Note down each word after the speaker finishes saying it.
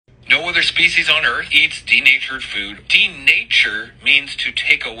No other species on Earth eats denatured food. Denature means to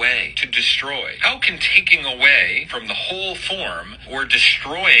take away, to destroy. How can taking away from the whole form or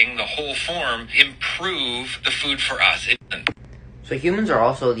destroying the whole form improve the food for us? It doesn't. So humans are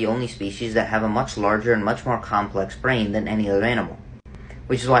also the only species that have a much larger and much more complex brain than any other animal,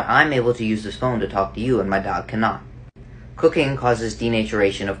 which is why I'm able to use this phone to talk to you and my dog cannot. Cooking causes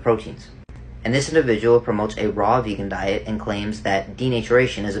denaturation of proteins, and this individual promotes a raw vegan diet and claims that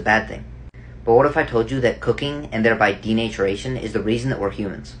denaturation is a bad thing. But what if I told you that cooking and thereby denaturation is the reason that we're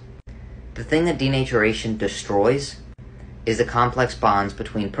humans? The thing that denaturation destroys is the complex bonds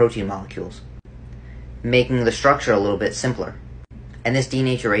between protein molecules, making the structure a little bit simpler. And this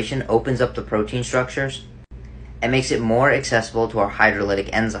denaturation opens up the protein structures and makes it more accessible to our hydrolytic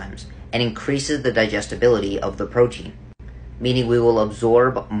enzymes and increases the digestibility of the protein, meaning we will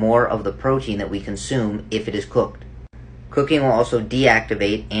absorb more of the protein that we consume if it is cooked. Cooking will also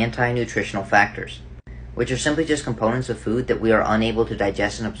deactivate anti-nutritional factors, which are simply just components of food that we are unable to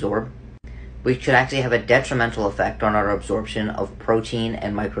digest and absorb, which could actually have a detrimental effect on our absorption of protein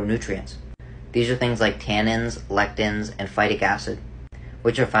and micronutrients. These are things like tannins, lectins, and phytic acid,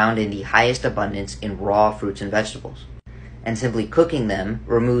 which are found in the highest abundance in raw fruits and vegetables. And simply cooking them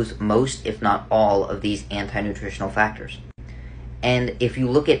removes most, if not all, of these anti-nutritional factors. And if you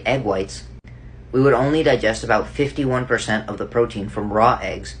look at egg whites, we would only digest about 51% of the protein from raw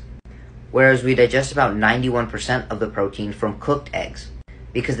eggs, whereas we digest about 91% of the protein from cooked eggs,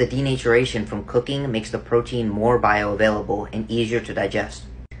 because the denaturation from cooking makes the protein more bioavailable and easier to digest.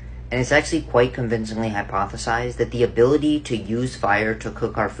 And it's actually quite convincingly hypothesized that the ability to use fire to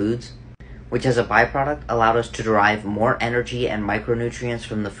cook our foods, which as a byproduct allowed us to derive more energy and micronutrients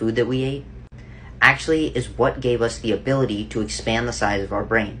from the food that we ate, actually is what gave us the ability to expand the size of our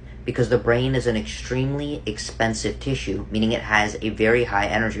brain, because the brain is an extremely expensive tissue, meaning it has a very high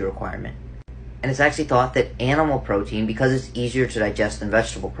energy requirement. And it's actually thought that animal protein, because it's easier to digest than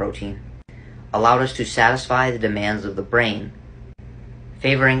vegetable protein, allowed us to satisfy the demands of the brain,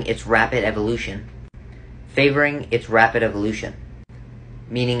 favoring its rapid evolution,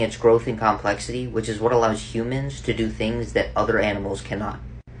 meaning its growth in complexity, which is what allows humans to do things that other animals cannot.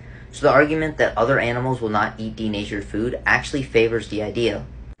 So the argument that other animals will not eat denatured food actually favors the idea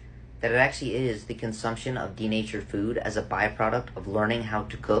that it actually is the consumption of denatured food as a byproduct of learning how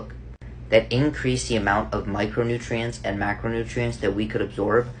to cook that increase the amount of micronutrients and macronutrients that we could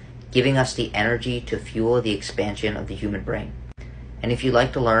absorb, giving us the energy to fuel the expansion of the human brain. And if you'd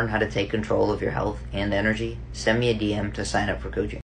like to learn how to take control of your health and energy, send me a DM to sign up for coaching.